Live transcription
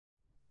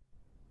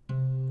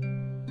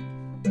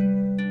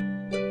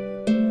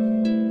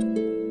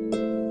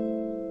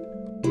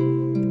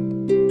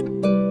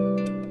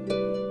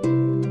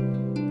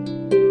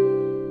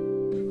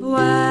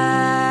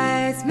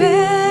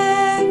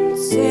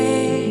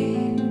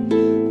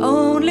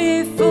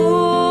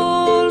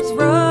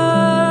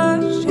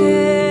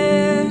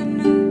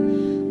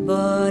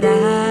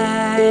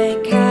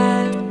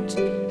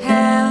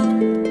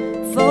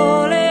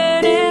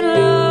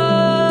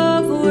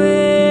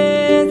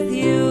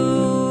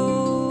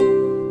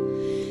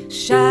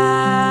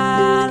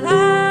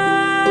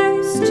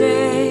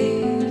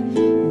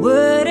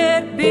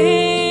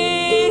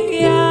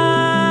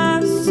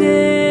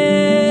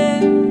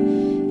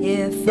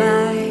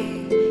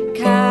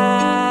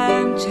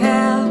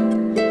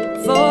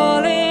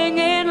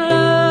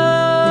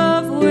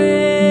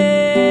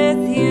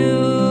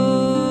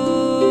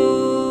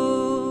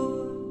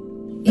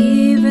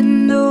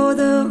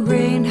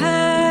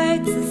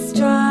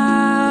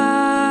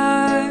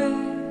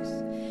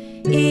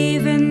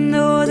Even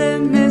though the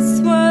mist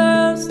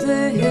swirls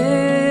the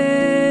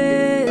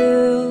hills,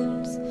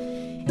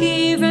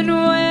 even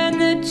when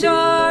the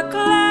dark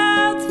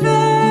clouds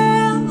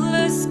fill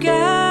the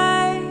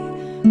sky,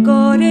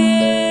 God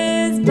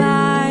is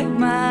by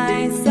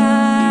my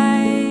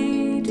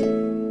side.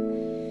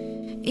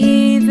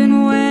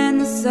 Even when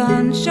the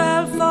sun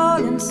shall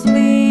fall and sleep,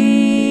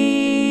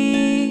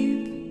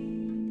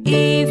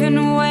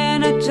 even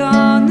when at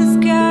dawn the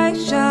sky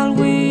shall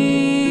weep,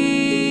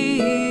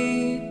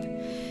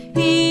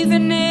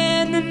 even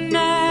in the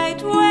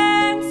night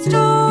when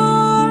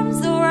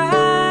storms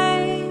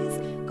arise,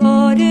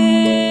 God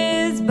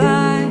is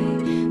by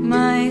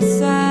my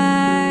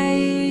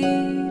side.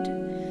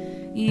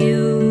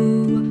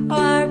 You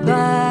are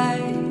by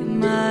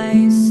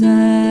my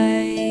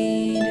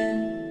side.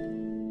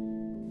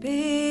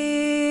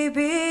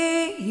 Baby,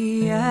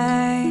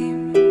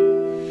 I'm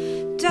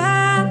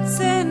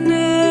dancing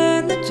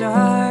in the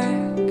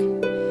dark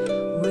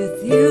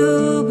with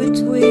you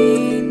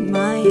between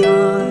my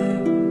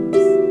arms,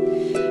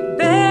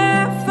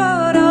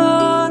 barefoot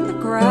on the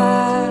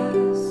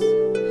grass,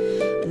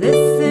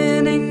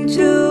 listening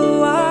to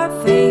our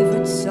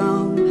favorite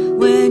song.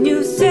 When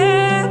you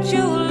said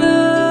you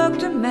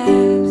looked a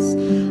mess,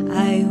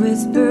 I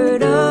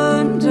whispered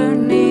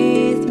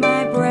underneath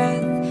my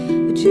breath,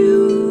 but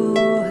you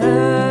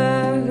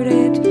heard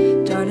it,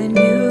 darling.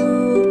 You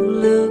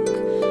look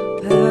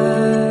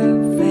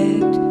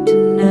perfect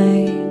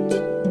tonight.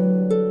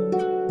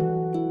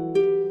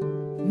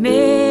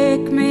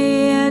 Make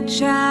me a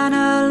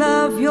channel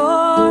of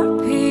your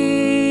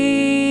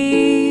peace.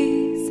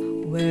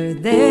 Where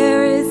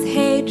there is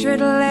hatred,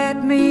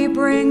 let me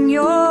bring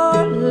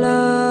your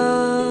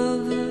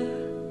love.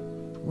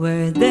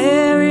 Where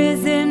there